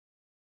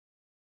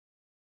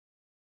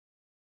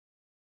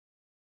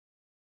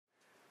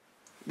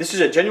This is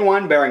a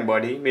genuine bearing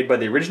buddy made by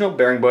the original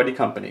Bearing Buddy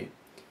company.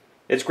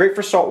 It's great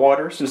for salt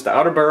water since the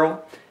outer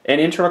barrel and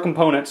internal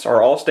components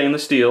are all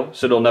stainless steel,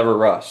 so it'll never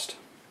rust.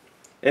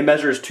 It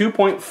measures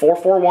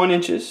 2.441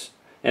 inches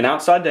in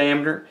outside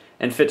diameter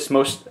and fits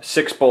most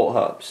 6-bolt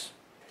hubs.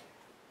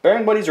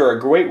 Bearing buddies are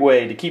a great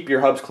way to keep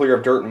your hubs clear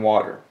of dirt and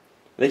water.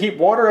 They keep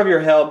water out of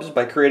your hubs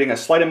by creating a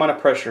slight amount of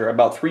pressure,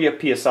 about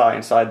 3 psi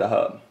inside the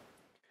hub.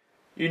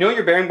 You know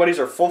your bearing buddies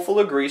are full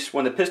of grease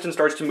when the piston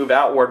starts to move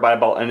outward by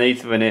about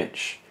 1/8 of an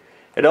inch.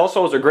 It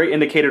also is a great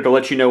indicator to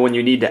let you know when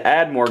you need to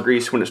add more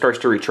grease when it starts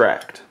to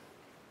retract.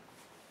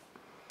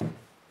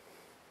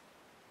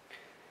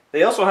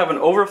 They also have an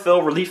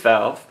overfill relief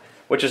valve,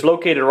 which is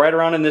located right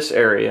around in this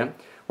area,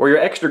 where your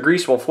extra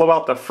grease will flow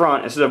out the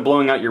front instead of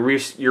blowing out your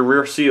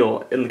rear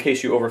seal in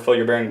case you overfill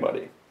your bearing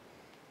buddy.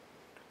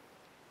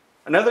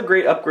 Another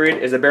great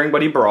upgrade is the Bearing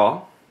Buddy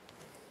bra.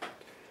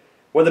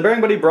 What the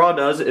Bearing Buddy bra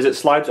does is it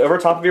slides over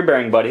top of your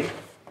bearing buddy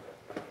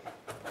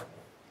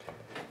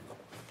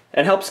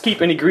and helps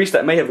keep any grease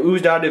that may have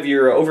oozed out of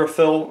your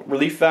overfill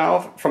relief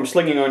valve from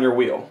slinging on your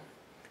wheel.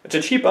 It's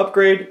a cheap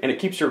upgrade and it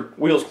keeps your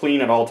wheels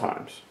clean at all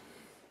times.